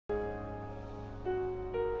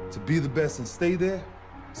To be the best and stay there,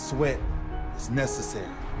 sweat is necessary.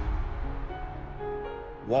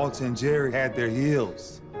 Walter and Jerry had their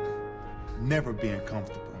heels, never being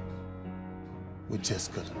comfortable with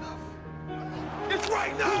just good enough. It's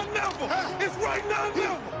right now, never! It's right now,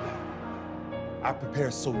 never! I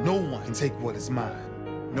prepare so no one can take what is mine.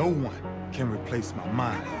 No one can replace my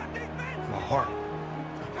mind, my heart.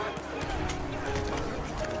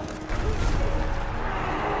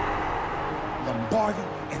 Lombardi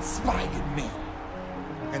inspired me.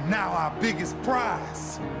 And now our biggest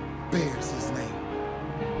prize bears his name.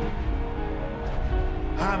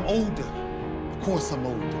 I'm older. Of course I'm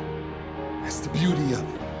older. That's the beauty of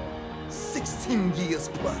it. 16 years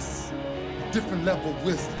plus. A different level of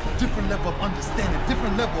wisdom, different level of understanding,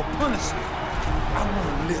 different level of punishment. I want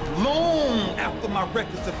to live long after my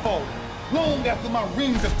records have fallen, long after my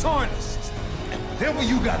rings have tarnished. And whatever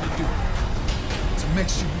you got to do to make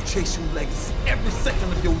sure you chase your legacy every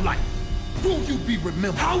second of your life. Will you be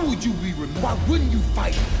remembered? How would you be remembered? Why wouldn't you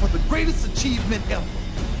fight for the greatest achievement ever?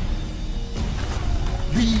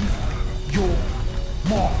 Leave your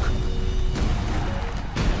mark.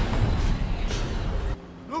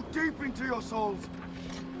 Look deep into your souls.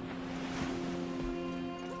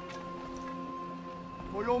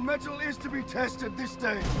 For your mettle is to be tested this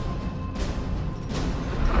day.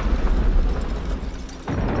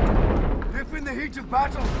 If in the heat of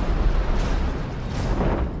battle,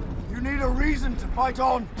 you need a reason to fight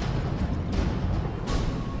on.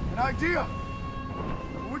 An idea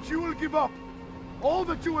for which you will give up all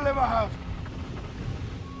that you will ever have.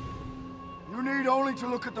 You need only to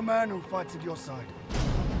look at the man who fights at your side.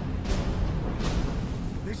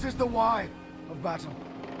 This is the why of battle.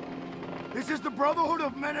 This is the brotherhood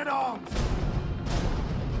of men-at-arms.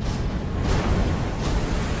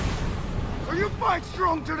 So you fight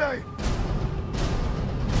strong today.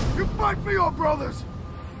 You fight for your brothers.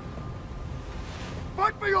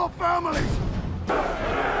 Fight for your families.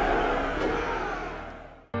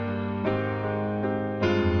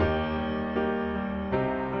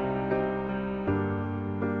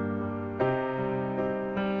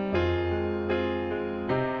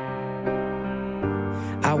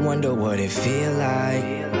 I wonder what it feel like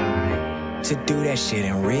to do that shit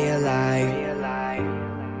in real life.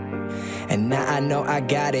 And now I know I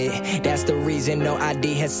got it. That's the reason no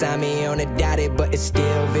ID has signed me on a dotted. But it's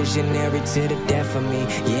still visionary to the death of me.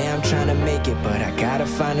 Yeah, I'm trying to make it, but I gotta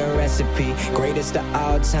find a recipe. Greatest of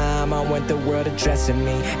all time, I want the world addressing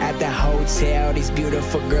me. At the hotel, these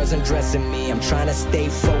beautiful girls undressing me. I'm trying to stay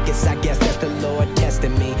focused, I guess that's the Lord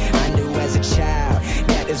testing me. I knew as a child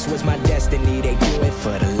that this was my destiny. They do it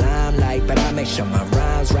for the limelight, but I make sure my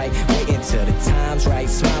rhyme's right. Waiting till the time's right.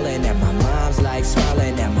 Smiling at my mom's like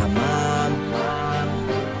smiling at my mom.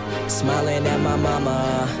 Smiling at my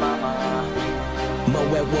mama.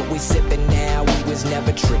 Mo at what we sipping now, we was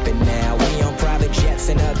never tripping now. We on private jets,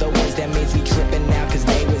 in other words, that means we tripping now. Cause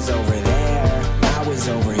they was over there, I was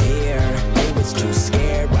over here. They was too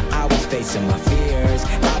scared while I was facing my fears.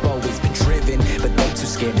 I've always been driven, but they too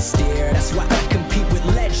scared to steer. That's why I compete with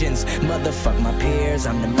legends, motherfuck my peers.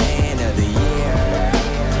 I'm the man of the year.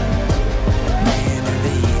 Man of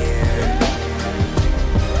the year.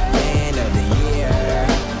 Man of the year.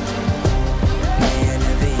 Man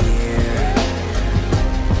of the year.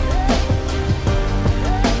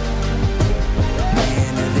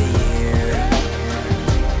 Man of the year.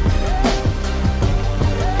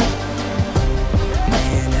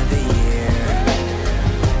 Man of the year.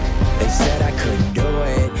 They said I couldn't do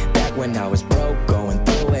it back when I was broke, going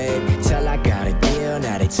through it. Till I got a deal,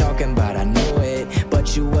 now they talking about I knew it.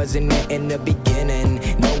 But you wasn't there in the beginning.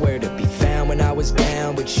 Nowhere to be found when I was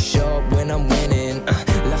down, but you show up when I'm winning.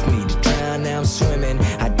 Left me to drown, now I'm swimming.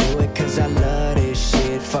 I do it cause I love this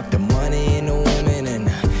shit. Fuck the money and the women and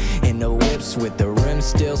in the whips with the rims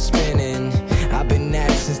still spinning. I've been at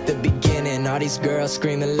it since the beginning. All these girls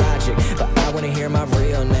screaming logic, but I wanna hear my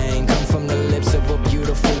real name come from the lips of a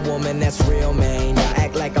beautiful woman that's real, man. Y'all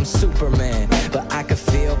act like I'm Superman, but I could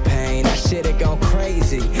feel pain. I should've gone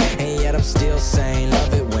crazy, and yet I'm still sane.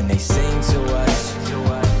 Love it when they sing to us.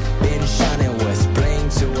 Been shining what's bling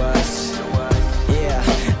to us. Yeah,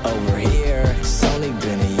 over here, it's only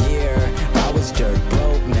been a year. I was dirt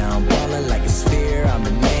broke, now I'm ballin' like a sphere. I'm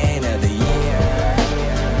the man of the year.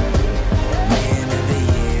 Man of the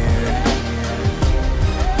year.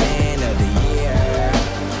 Man of the year.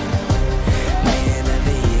 Man of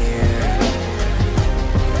the year.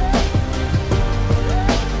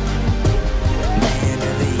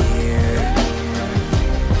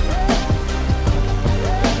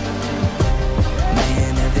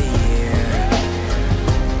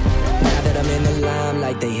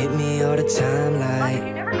 hit me all the time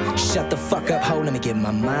like, shut the fuck up, ho, let me get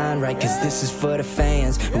my mind right. Cause this is for the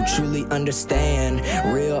fans who truly understand.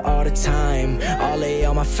 Real all the time, all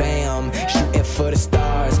my fam. Shooting for the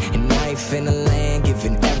stars, and knife in the land.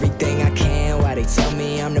 Giving everything I can, why they tell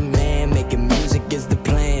me I'm the man. Making music is the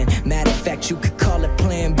plan. Matter of fact, you could call it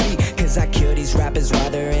plan B. Cause I kill these rappers while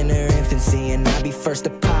they're in their infancy, and I be first to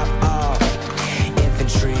pop off.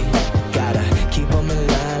 Infantry, gotta keep them in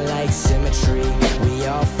line like symmetry. We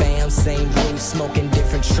all fam, same root, smoking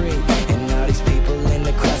different tree. And all these people in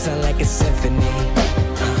the crowd sound like a symphony.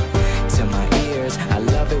 To my ears, I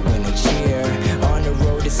love it when they cheer. On the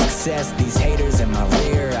road to success, these haters in my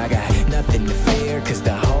rear. I got nothing to fear, cause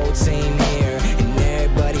the whole team here. And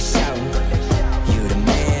everybody shouting, you the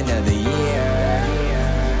man of the year.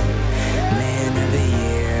 Man of the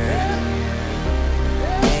year.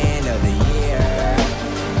 Man of the year.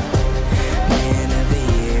 Man of the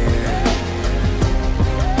year.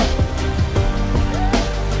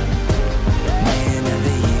 Man of the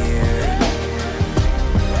year.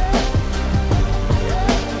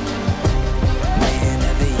 Man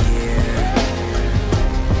of the year.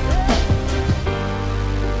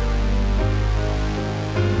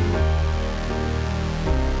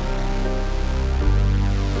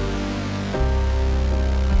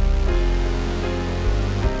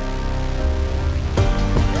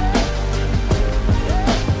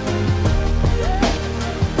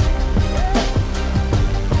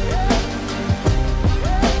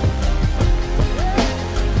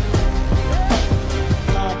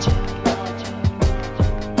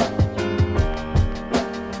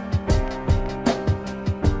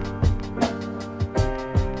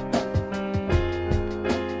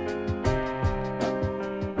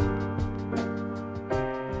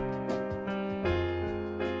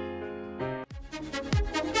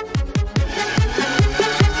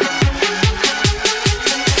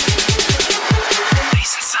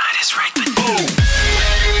 Face inside is right, but boom.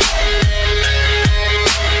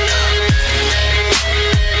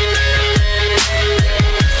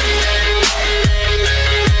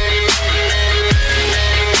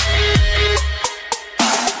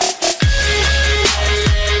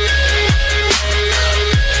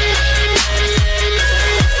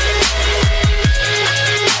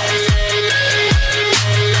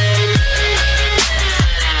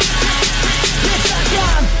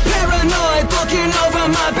 I'm paranoid, looking over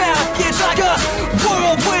my back. It's like a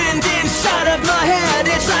whirlwind inside of my head.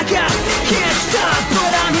 It's like I can't stop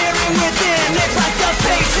what I'm hearing within. It's like the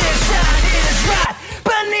face inside is right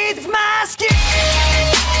beneath my skin.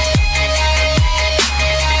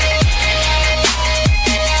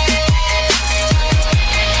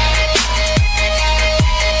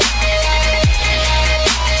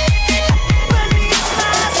 Beneath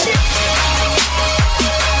my skin.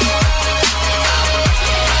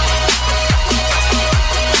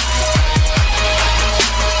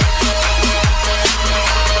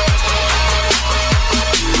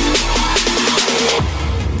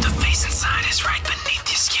 The face inside is right beneath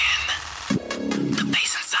your skin. The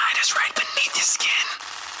face inside is right beneath your skin.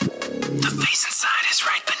 The face inside is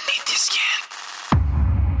right beneath your skin.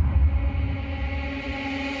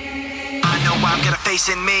 I know I've got a face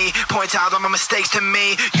in me, point out all my mistakes to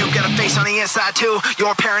me. You've got a face on the inside too,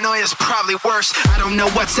 your paranoia is probably worse. I don't know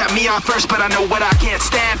what set me off first, but I know what I can't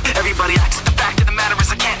stand. Everybody acts, the fact of the matter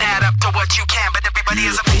is I can't add up to what you can. But everybody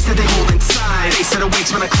has a face that they hold inside. Face that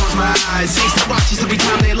awakes when I close my eyes. Face that watches every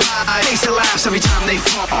time they lie. Face that laughs every time they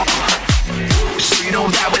fall. So you know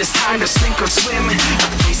that when it's time to sink or swim, the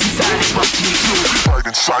face inside is what you do. Right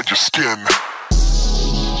inside your skin.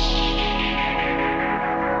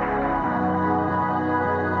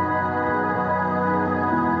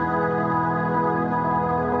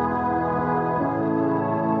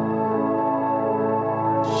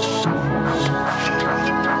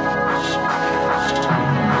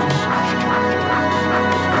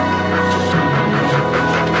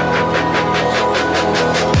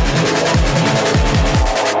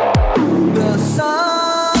 The sun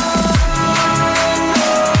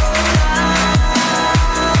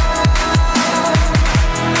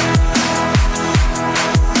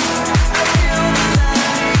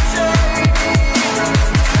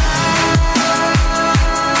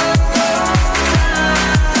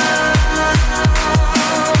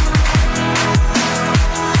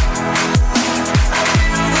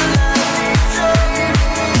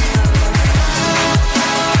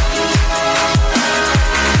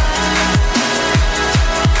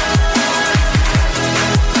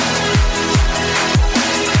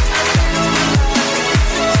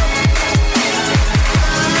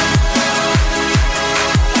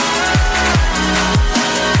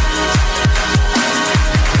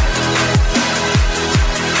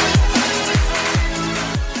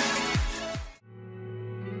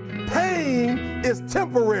is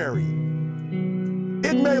temporary.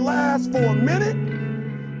 It may last for a minute,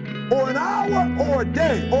 or an hour, or a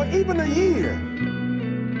day, or even a year.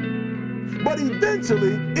 But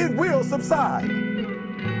eventually, it will subside,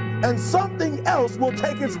 and something else will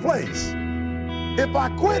take its place. If I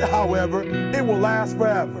quit, however, it will last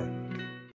forever.